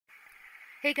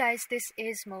Hey guys, this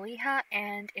is Maliha,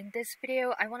 and in this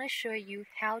video I want to show you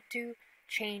how to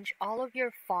change all of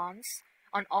your fonts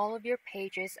on all of your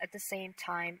pages at the same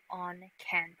time on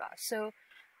Canva. So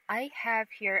I have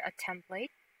here a template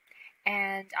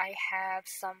and I have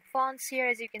some fonts here.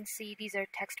 As you can see, these are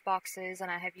text boxes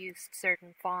and I have used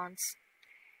certain fonts.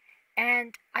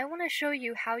 And I want to show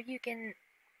you how you can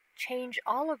change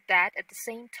all of that at the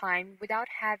same time without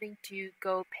having to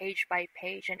go page by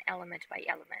page and element by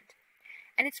element.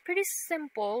 And it's pretty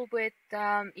simple with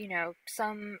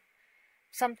some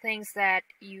things that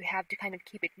you have to kind of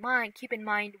keep in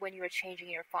mind when you are changing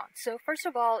your font. So first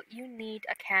of all, you need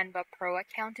a Canva Pro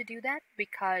account to do that,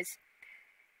 because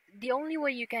the only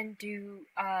way you can do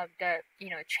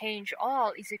change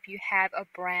all is if you have a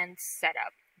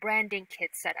branding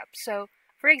kit setup. So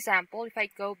for example, if I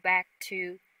go back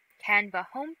to Canva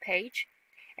homepage,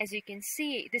 as you can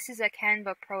see, this is a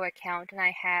Canva Pro account, and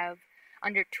I have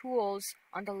under Tools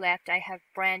on the left, I have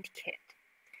Brand Kit.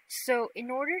 So in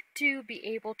order to be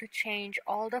able to change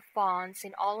all the fonts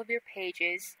in all of your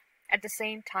pages at the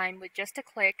same time with just a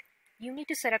click, you need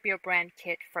to set up your brand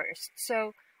kit first.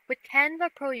 So with Canva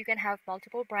Pro, you can have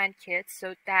multiple brand kits,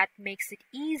 so that makes it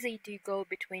easy to go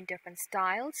between different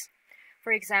styles.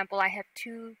 For example, I have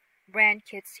two brand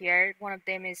kits here. One of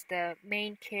them is the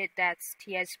main kit, that's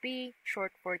TSB,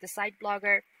 short for the site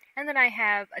blogger. And then I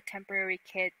have a temporary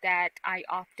kit that I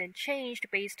often changed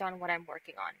based on what I'm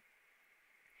working on.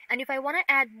 And if I want to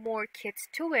add more kits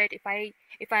to it,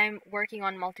 if I'm working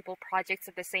on multiple projects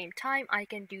at the same time, I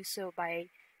can do so by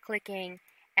clicking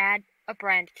Add a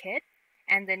Brand Kit,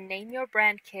 and then name your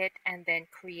brand kit, and then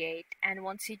create. And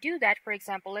once you do that, for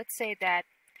example, let's say that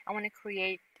I want to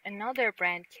create another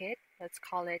brand kit. Let's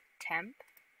call it Temp.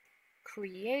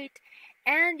 Create,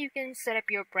 and you can set up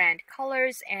your brand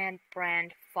colors and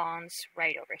brand fonts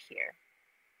right over here.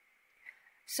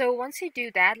 So once you do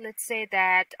that, let's say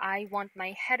that I want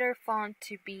my header font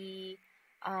to be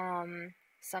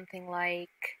something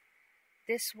like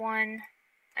this one.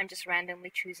 I'm just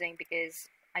randomly choosing because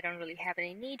I don't really have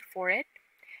any need for it.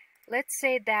 Let's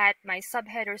say that my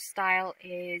subheader style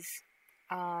is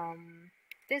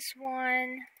this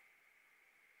one.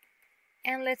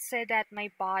 And let's say that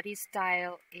my body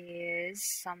style is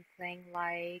something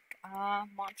like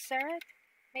Montserrat,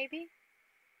 maybe?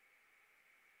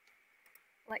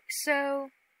 Like so.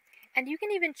 And you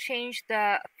can even change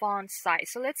the font size.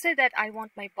 So let's say that I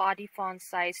want my body font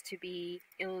size to be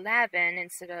 11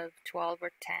 instead of 12 or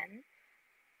 10.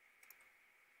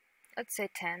 Let's say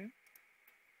 10.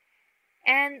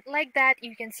 And like that,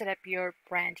 you can set up your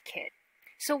brand kit.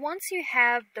 So once you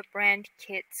have the brand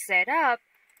kit set up,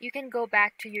 you can go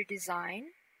back to your design.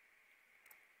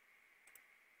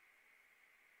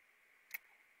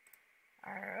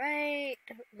 Alright,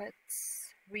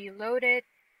 let's reload it.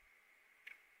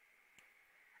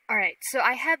 Alright, so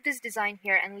I have this design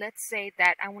here, and let's say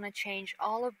that I want to change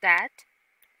all of that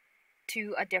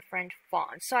to a different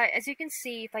font. So as you can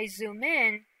see, if I zoom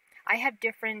in, I have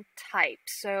different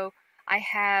types. So I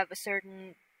have a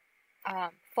certain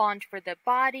font for the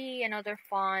body, another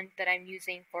font that I'm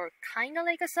using for kind of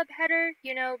like a subheader,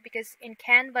 because in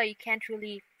Canva you can't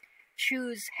really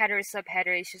choose header,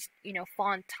 subheader, it's just,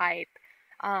 font type.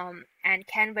 And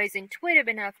Canva is intuitive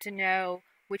enough to know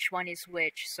which one is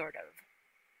which, sort of.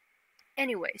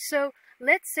 Anyway, so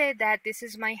let's say that this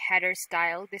is my header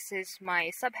style, this is my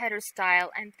subheader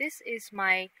style, and this is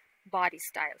my body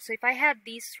style. So if I have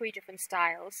these three different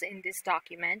styles in this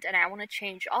document and I want to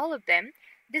change all of them,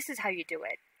 this is how you do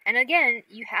it. And again,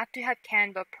 you have to have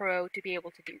Canva Pro to be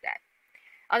able to do that.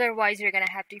 Otherwise, you're going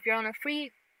to have to, if you're on a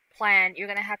free plan, you're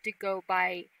going to have to go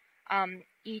by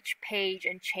each page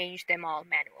and change them all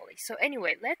manually. So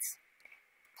anyway, let's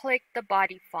click the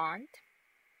body font,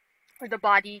 or the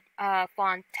body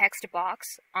font text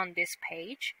box on this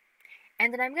page.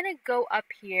 And then I'm going to go up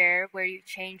here where you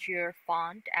change your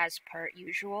font as per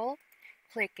usual.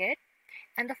 Click it.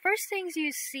 And the first things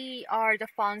you see are the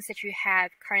fonts that you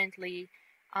have currently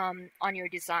on your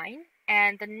design.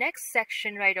 And the next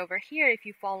section right over here, if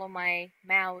you follow my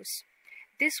mouse,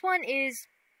 this one is,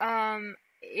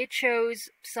 it shows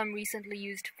some recently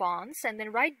used fonts. And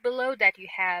then right below that you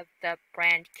have the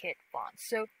brand kit fonts.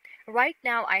 So right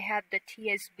now I have the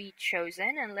TSB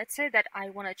chosen. And let's say that I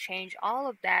want to change all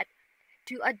of that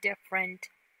to a different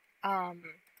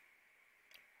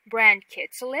brand kit.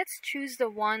 So let's choose the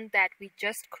one that we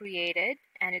just created,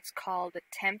 and it's called the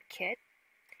Temp Kit.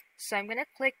 So I'm going to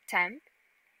click Temp,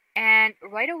 and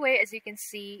right away, as you can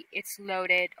see, it's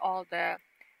loaded all the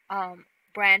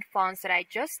brand fonts that I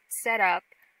just set up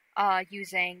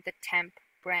using the Temp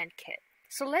brand kit.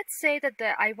 So let's say that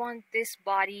I want this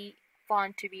body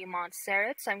font to be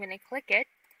Montserrat, so I'm going to click it.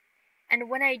 And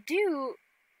when I do,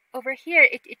 over here,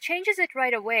 it changes it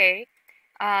right away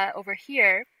over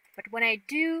here. But when I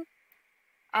do,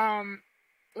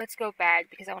 let's go back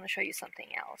because I want to show you something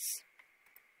else.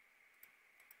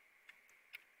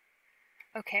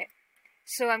 Okay,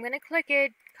 so I'm going to click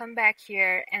it, come back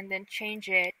here, and then change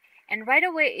it. And right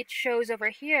away, it shows over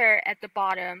here at the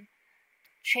bottom,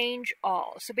 change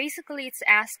all. So basically, it's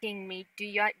asking me,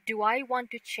 do I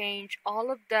want to change all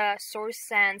of the Source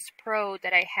Sans Pro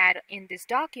that I had in this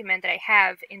document, that I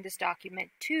have in this document,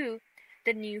 to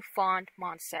the new font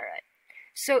Montserrat.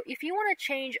 So if you want to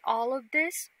change all of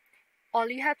this, all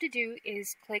you have to do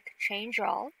is click Change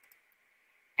All.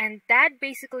 And that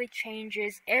basically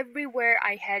changes everywhere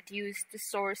I had used the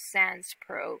Source Sans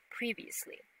Pro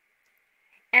previously.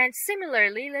 And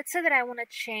similarly, let's say that I want to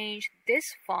change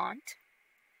this font.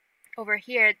 Over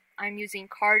here, I'm using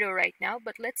Cardo right now,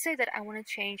 but let's say that I want to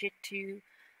change it to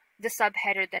the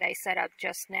subheader that I set up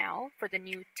just now for the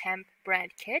new temp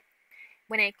brand kit.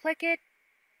 When I click it,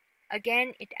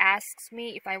 again, it asks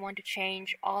me if I want to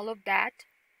change all of that.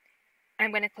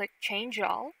 I'm going to click Change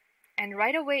All, and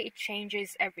right away it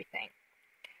changes everything.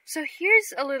 So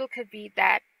here's a little caveat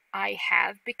that I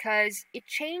have, because it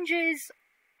changes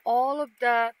all of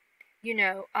the,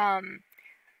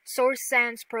 Source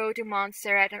Sans Pro to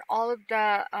Montserrat, and all of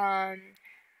the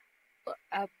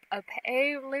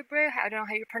Ape Libre, I don't know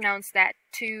how you pronounce that,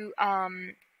 to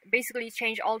basically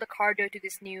change all the Cardo to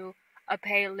this new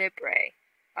Ape Libre,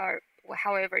 or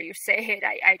however you say it.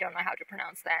 I don't know how to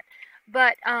pronounce that.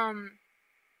 But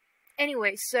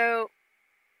anyway, so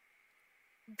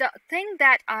the thing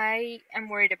that I am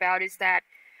worried about is that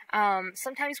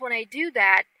sometimes when I do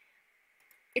that,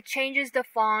 it changes the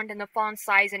font and the font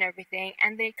size and everything,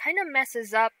 and it kind of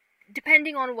messes up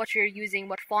depending on what you're using,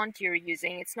 what font you're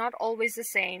using. It's not always the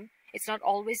same. It's not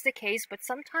always the case, but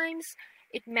sometimes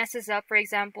it messes up. For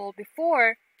example,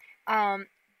 before,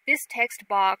 this text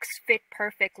box fit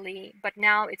perfectly, but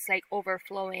now it's like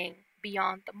overflowing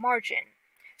beyond the margin.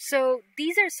 So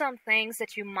these are some things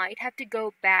that you might have to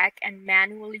go back and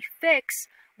manually fix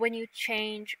when you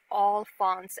change all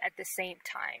fonts at the same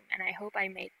time. And I hope I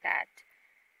made that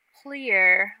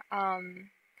clear.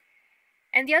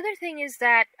 And the other thing is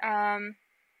that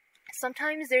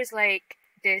sometimes there's like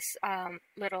this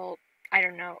little, I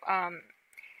don't know,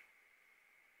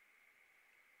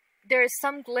 there's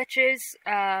some glitches.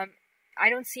 I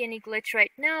don't see any glitch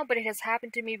right now, but it has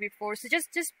happened to me before. So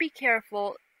just be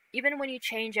careful. Even when you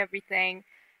change everything,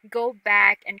 go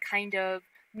back and kind of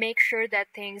make sure that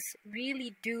things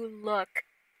really do look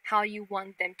how you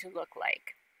want them to look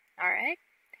like. Alright?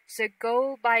 So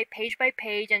go by page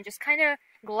and just kind of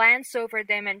glance over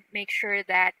them and make sure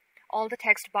that all the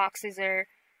text boxes are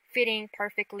fitting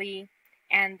perfectly,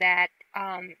 and that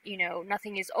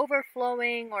nothing is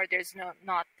overflowing, or there's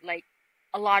not like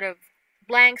a lot of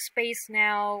blank space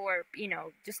now, or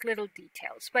just little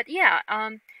details. But yeah,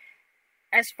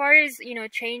 as far as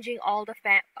changing all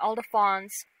the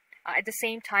fonts at the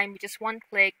same time with just one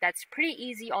click, that's pretty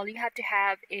easy. All you have to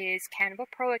have is Canva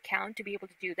Pro account to be able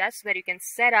to do that, so that you can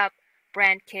set up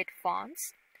brand kit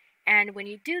fonts. And when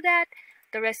you do that,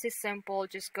 the rest is simple.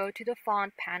 Just go to the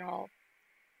font panel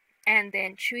and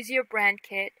then choose your brand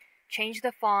kit, change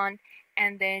the font,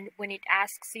 and then when it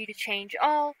asks you to change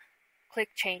all, click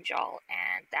Change All,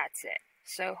 and that's it.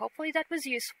 So hopefully that was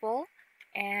useful,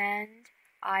 and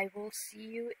I will see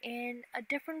you in a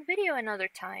different video another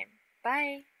time.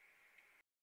 Bye!